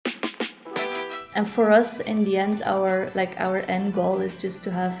And for us, in the end, our end goal is just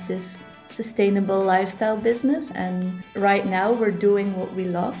to have this sustainable lifestyle business. And right now we're doing what we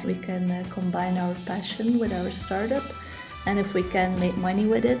love. We can combine our passion with our startup. And if we can make money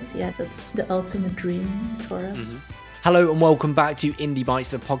with it, yeah, that's the ultimate dream for us. Hello and welcome back to Indie Bites,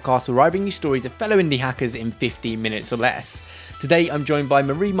 the podcast where I bring you stories of fellow indie hackers in 15 minutes or less. Today I'm joined by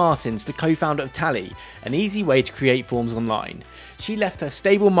Marie Martins, the co-founder of Tally, an easy way to create forms online. She left her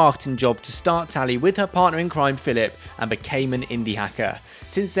stable marketing job to start Tally with her partner in crime, Philip, and became an indie hacker.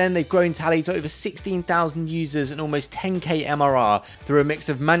 Since then, they've grown Tally to over 16,000 users and almost 10k MRR through a mix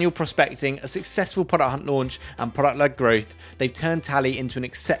of manual prospecting, a successful product hunt launch, and product-led growth. They've turned Tally into an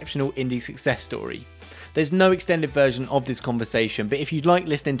exceptional indie success story. There's no extended version of this conversation, but if you'd like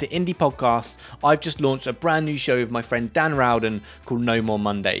listening to indie podcasts, I've just launched a brand new show with my friend Dan Rowden called No More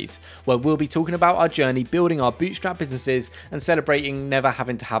Mondays, where we'll be talking about our journey building our bootstrap businesses and celebrating never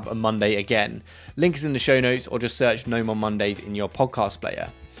having to have a Monday again. Link is in the show notes or just search No More Mondays in your podcast player.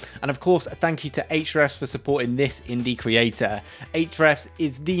 And of course, a thank you to Ahrefs for supporting this indie creator. Ahrefs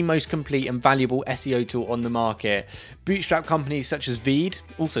is the most complete and valuable SEO tool on the market. Bootstrap companies such as Veed,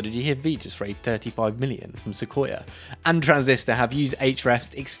 also did you hear Veed just raised 35 million from Sequoia, and Transistor have used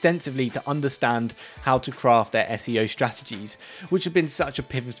Ahrefs extensively to understand how to craft their SEO strategies, which have been such a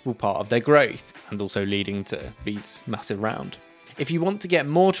pivotal part of their growth, and also leading to Veed's massive round. If you want to get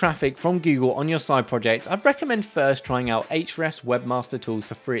more traffic from Google on your side project, I'd recommend first trying out Ahrefs Webmaster Tools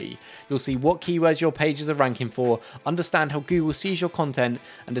for free. You'll see what keywords your pages are ranking for, understand how Google sees your content,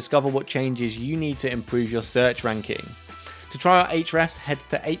 and discover what changes you need to improve your search ranking. To try out Ahrefs, head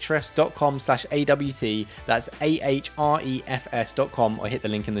to ahrefs.com/AWT, that's ahrefs.com, or hit the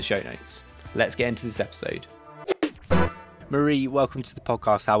link in the show notes. Let's get into this episode. Marie, welcome to the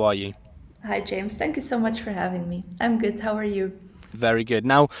podcast. How are you? Hi, James. Thank you so much for having me. I'm good. How are you? Very good.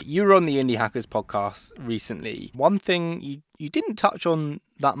 Now, you were on the Indie Hackers podcast recently. One thing you didn't touch on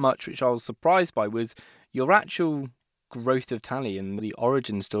that much, which I was surprised by, was your actual growth of Tally and the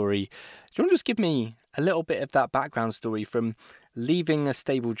origin story. Do you want to just give me a little bit of that background story from leaving a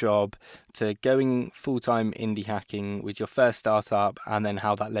stable job to going full-time indie hacking with your first startup and then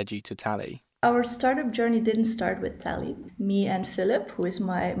how that led you to Tally? Our startup journey didn't start with Tally. Me and Philip, who is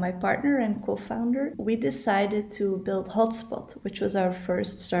my partner and co-founder, we decided to build Hotspot, which was our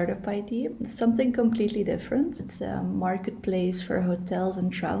first startup idea. It's something completely different. It's a marketplace for hotels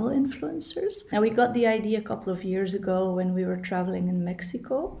and travel influencers. And we got the idea a couple of years ago when we were traveling in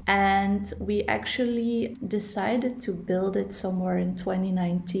Mexico. And we actually decided to build it somewhere in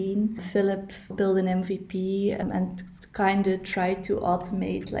 2019. Philip built an MVP and kind of try to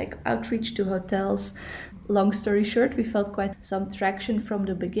automate like outreach to hotels. Long story short, we felt quite some traction from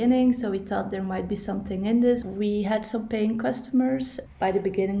the beginning, so we thought there might be something in this. We had some paying customers. By the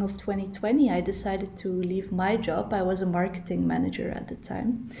beginning of 2020, I decided to leave my job. I was a marketing manager at the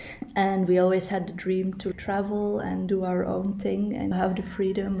time, and we always had the dream to travel and do our own thing and have the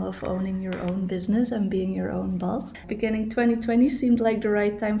freedom of owning your own business and being your own boss. Beginning 2020 seemed like the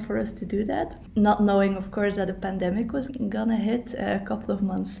right time for us to do that, not knowing, of course, that a pandemic was gonna hit a couple of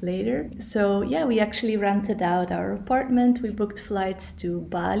months later. So yeah, we actually rented out our apartment. We booked flights to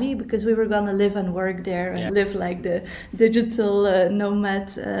Bali because we were gonna live and work there and live like the digital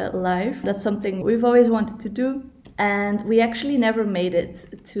nomad life. That's something we've always wanted to do. And we actually never made it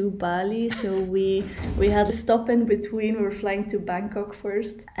to Bali, so we had to stop in between. We were flying to Bangkok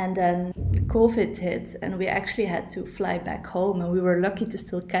first, and then COVID hit, and we actually had to fly back home. And we were lucky to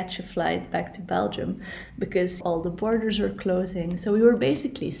still catch a flight back to Belgium because all the borders were closing. So we were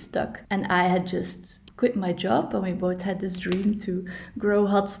basically stuck, and I had just quit my job, and we both had this dream to grow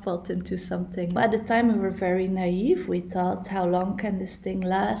Hotspot into something. But at the time we were very naive. We thought, how long can this thing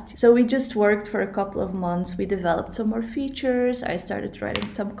last? So we just worked for a couple of months. We developed some more features. I started writing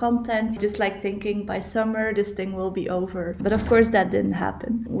some content, just like thinking by summer this thing will be over. But of course that didn't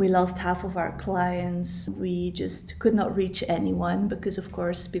happen. We lost half of our clients. We just could not reach anyone because of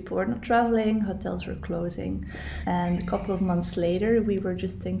course people were not traveling, hotels were closing. And a couple of months later we were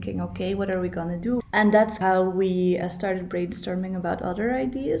just thinking, okay, what are we gonna do? And that's how we started brainstorming about other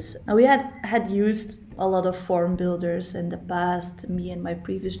ideas. We had used a lot of form builders in the past, me and my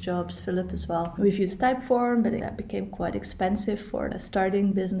previous jobs, Philip as well. We've used Typeform, but it became quite expensive for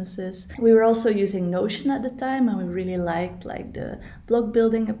starting businesses. We were also using Notion at the time, and we really liked like the blog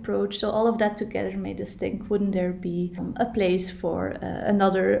building approach. So all of that together made us think, wouldn't there be a place for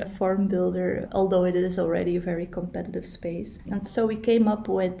another form builder, although it is already a very competitive space. And so we came up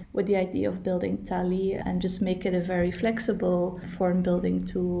with the idea of building Tally and just make it a very flexible form building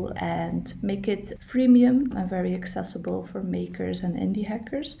tool and make it free premium and very accessible for makers and indie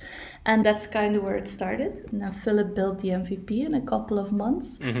hackers. And that's kind of where it started. Now, Philip built the MVP in a couple of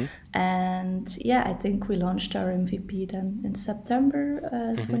months. And yeah, I think we launched our MVP then in September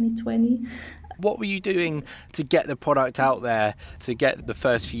 2020. What were you doing to get the product out there, to get the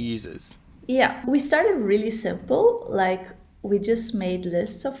first few users? Yeah, we started really simple. Like, we just made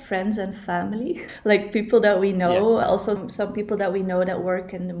lists of friends and family, like people that we know, also some people that we know that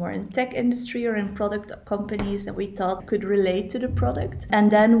work in the more in tech industry or in product companies that we thought could relate to the product.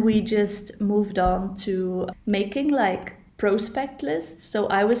 And then we just moved on to making like prospect lists. So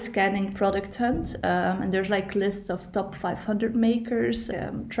I was scanning Product Hunt, and there's like lists of top 500 makers,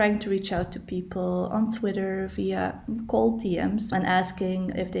 trying to reach out to people on Twitter via cold DMs and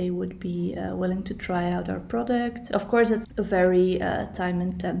asking if they would be willing to try out our product. Of course, it's a very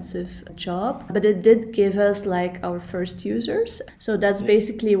time-intensive job, but it did give us like our first users. So that's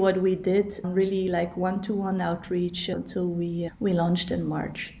basically what we did, really like one-to-one outreach until we launched in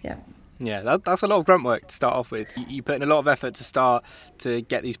March. Yeah, that's a lot of grunt work to start off with. You put in a lot of effort to start to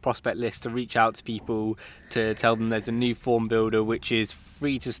get these prospect lists, to reach out to people, to tell them there's a new form builder which is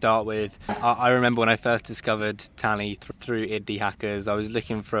free to start with. I remember when I first discovered Tally through Indie Hackers, I was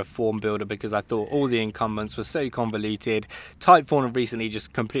looking for a form builder because I thought all the incumbents were so convoluted. Typeform have recently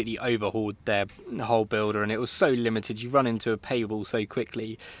just completely overhauled their whole builder and it was so limited. You run into a paywall so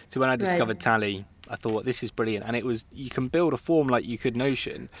quickly. So when I discovered Tally, I thought this is brilliant, and it was, you can build a form like you could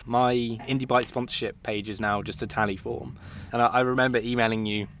Notion. My Indie Bytes sponsorship page is now just a Tally form, and I remember emailing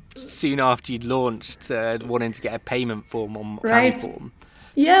you soon after you'd launched, wanting to get a payment form on Tally form.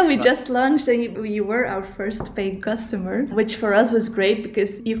 Yeah, we just launched and you were our first paying customer, which for us was great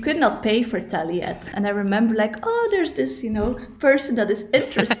because you could not pay for Tally yet. And I remember like, oh, there's this, person that is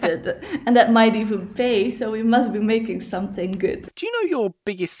interested and that might even pay. So we must be making something good. Do you know your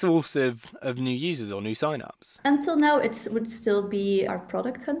biggest source of new users or new signups? Until now, it would still be our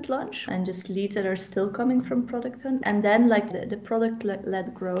Product Hunt launch and just leads that are still coming from Product Hunt. And then like the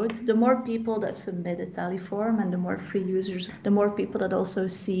product-led growth, the more people that submit a Tally form and the more free users, the more people that also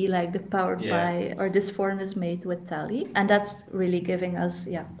see like the powered by or this form is made with Tally, and that's really giving us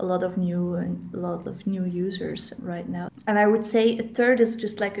a lot of new users right now. And I would say a third is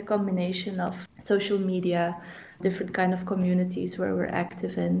just like a combination of social media, different kind of communities where we're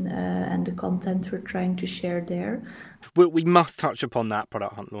active in, and the content we're trying to share there. We must touch upon that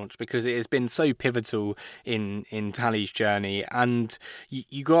Product Hunt launch because it has been so pivotal in Tally's journey, and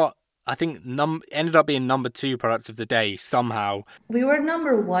you got, I think, ended up being number 2 product of the day somehow. We were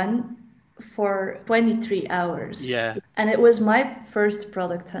number 1 for 23 hours. Yeah. And it was my first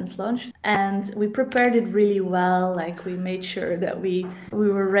Product Hunt launch. And we prepared it really well. Like, we made sure that we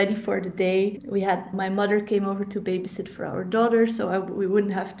were ready for the day. My mother came over to babysit for our daughter, so we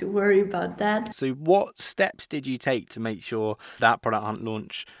wouldn't have to worry about that. So what steps did you take to make sure that Product Hunt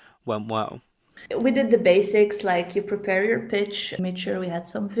launch went well? We did the basics, like you prepare your pitch, made sure we had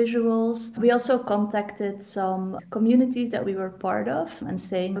some visuals. We also contacted some communities that we were part of and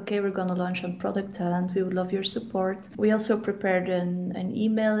saying, okay, we're going to launch on Product Hunt. We would love your support. We also prepared an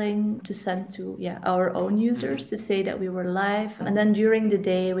emailing to send to our own users to say that we were live. And then during the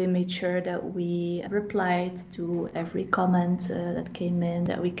day, we made sure that we replied to every comment that came in,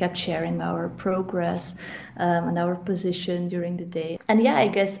 that we kept sharing our progress and our position during the day. And I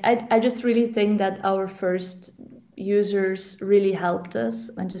guess I just really think that our first users really helped us,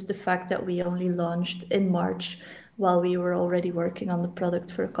 and just the fact that we only launched in March while we were already working on the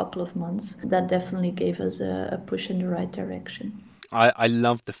product for a couple of months, that definitely gave us a push in the right direction. I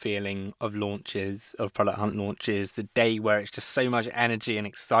love the feeling of launches, of Product Hunt launches, the day where it's just so much energy and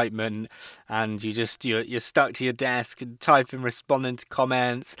excitement, and you're stuck to your desk and typing, responding to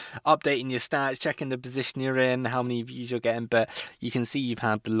comments, updating your stats, checking the position you're in, how many views you're getting, but you can see you've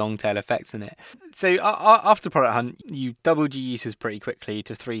had the long tail effects in it. So after Product Hunt, you doubled your users pretty quickly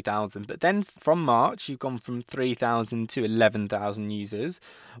to 3,000, but then from March, you've gone from 3,000 to 11,000 users.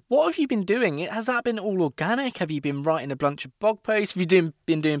 What have you been doing? Has that been all organic? Have you been writing a bunch of blog posts? Have you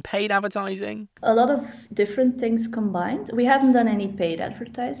been doing paid advertising? A lot of different things combined. We haven't done any paid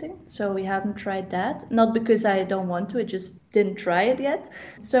advertising, so we haven't tried that. Not because I don't want to, I just didn't try it yet.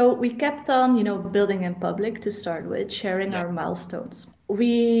 So we kept on, building in public to start with, sharing our milestones.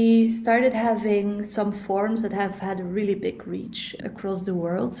 We started having some forums that have had a really big reach across the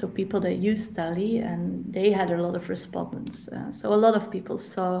world. So people that use Tally, and they had a lot of respondents. So a lot of people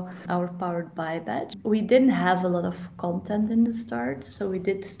saw our Powered By badge. We didn't have a lot of content in the start. So we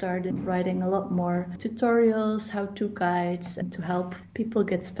did start writing a lot more tutorials, how-to guides, and to help people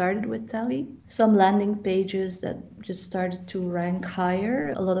get started with Tally. Some landing pages that just started to rank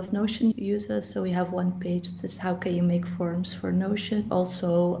higher. A lot of Notion users, so we have one page that says how can you make forms for Notion.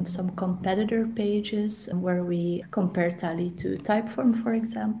 Also some competitor pages where we compare Tally to Typeform, for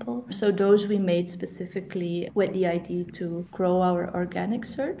example. So those we made specifically with the idea to grow our organic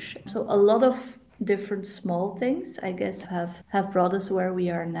search. So a lot of different small things, I guess, have brought us where we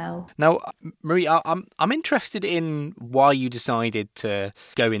are now. Now, Marie, I'm interested in why you decided to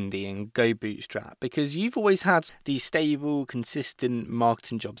go indie and go bootstrap, because you've always had these stable, consistent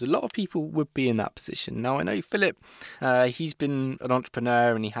marketing jobs. A lot of people would be in that position. Now, I know Philip, he's been an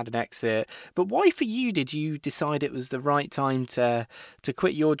entrepreneur and he had an exit, but why for you did you decide it was the right time to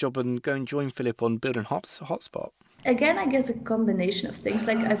quit your job and go and join Philip on building Hotspot? Again, I guess a combination of things.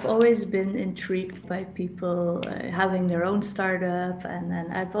 Like I've always been intrigued by people having their own startup, and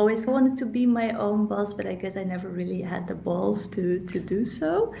I've always wanted to be my own boss, but I guess I never really had the balls to do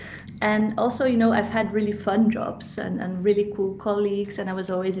so. And also, I've had really fun jobs and really cool colleagues, and I was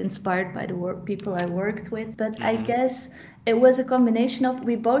always inspired by the people I worked with. But I guess it was a combination of,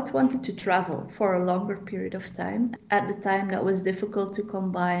 we both wanted to travel for a longer period of time. At the time, that was difficult to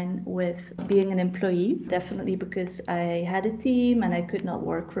combine with being an employee, definitely because I had a team and I could not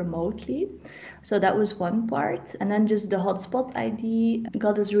work remotely. So that was one part. And then just the Hotspot idea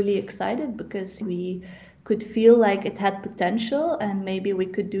got us really excited because we could feel like it had potential and maybe we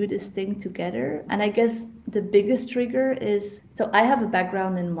could do this thing together. And I guess the biggest trigger is, so I have a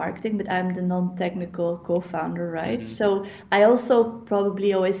background in marketing, but I'm the non-technical co-founder, right? Mm-hmm. So I also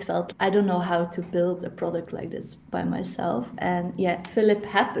probably always felt, I don't know how to build a product like this by myself. And yeah, Philip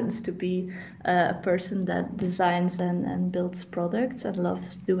happens to be a person that designs and builds products and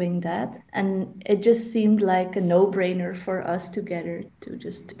loves doing that. And it just seemed like a no-brainer for us together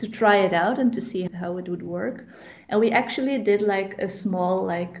to try it out and to see how it would work. And we actually did like a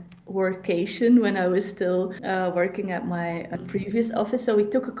small workation when I was still working at my previous office. So we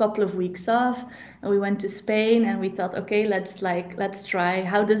took a couple of weeks off and we went to Spain and we thought, okay, let's try,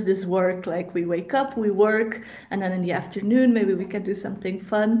 how does this work? Like we wake up, we work, and then in the afternoon maybe we can do something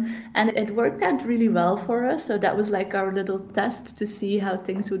fun. And it worked out really well for us. So that was like our little test to see how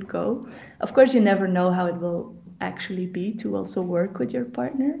things would go. Of course, you never know how it will actually be to also work with your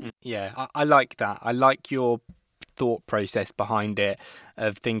partner. Yeah, I like that. I like your thought process behind it,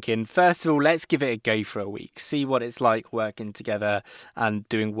 of thinking, first of all, let's give it a go for a week, see what it's like working together and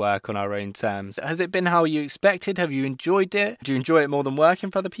doing work on our own terms. Has it been how you expected? Have you enjoyed it? Do you enjoy it more than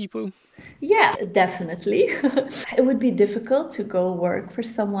working for other people? Yeah, definitely. It would be difficult to go work for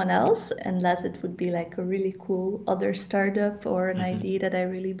someone else unless it would be like a really cool other startup or an idea that I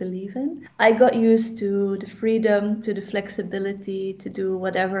really believe in. I got used to the freedom, to the flexibility, to do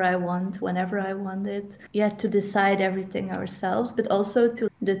whatever I want, whenever I want it. Yeah, to decide everything ourselves, but also to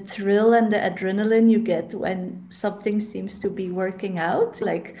the thrill and the adrenaline you get when something seems to be working out.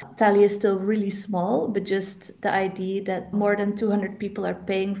 Like Tally is still really small, but just the idea that more than 200 people are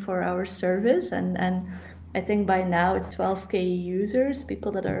paying for our service, and I think by now it's 12,000 users, people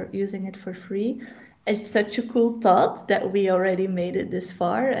that are using it for free. It's such a cool thought that we already made it this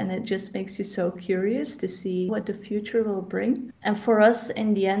far, and it just makes you so curious to see what the future will bring. And for us,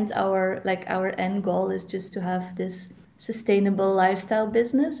 in the end, our end goal is just to have this sustainable lifestyle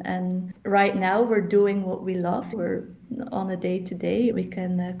business. And right now we're doing what we love. We're on a day-to-day. We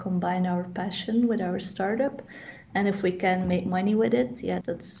can combine our passion with our startup. And if we can make money with it, yeah,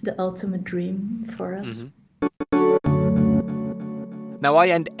 that's the ultimate dream for us. Now, I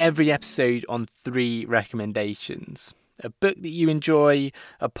end every episode on 3 recommendations. A book that you enjoy,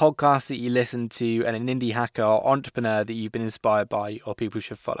 a podcast that you listen to, and an indie hacker or entrepreneur that you've been inspired by or people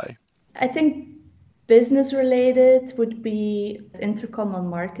should follow. I think business related would be Intercom on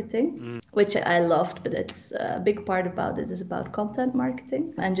Marketing, which I loved, but it's a big part about it is about content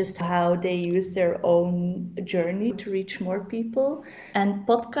marketing and just how they use their own journey to reach more people. And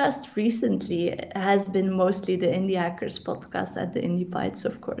podcast recently has been mostly the Indie Hackers podcast at the Indie Bites,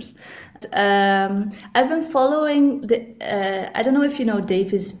 of course. I've been following I don't know if you know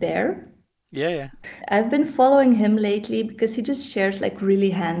Davis Bear. Yeah. I've been following him lately because he just shares like really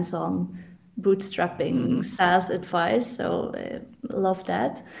hands-on bootstrapping SaaS advice, so love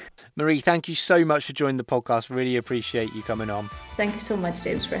that. Marie, thank you so much for joining the podcast. Really appreciate you coming on. Thank you so much,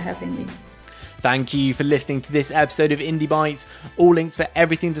 James, for having me. Thank you for listening to this episode of Indie Bites. All links for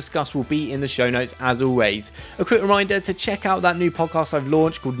everything discussed will be in the show notes as always. A quick reminder to check out that new podcast I've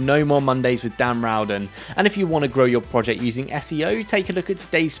launched called No More Mondays with Dan Rowden. And if you want to grow your project using SEO, take a look at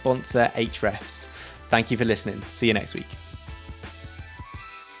today's sponsor, Ahrefs. Thank you for listening. See you next week.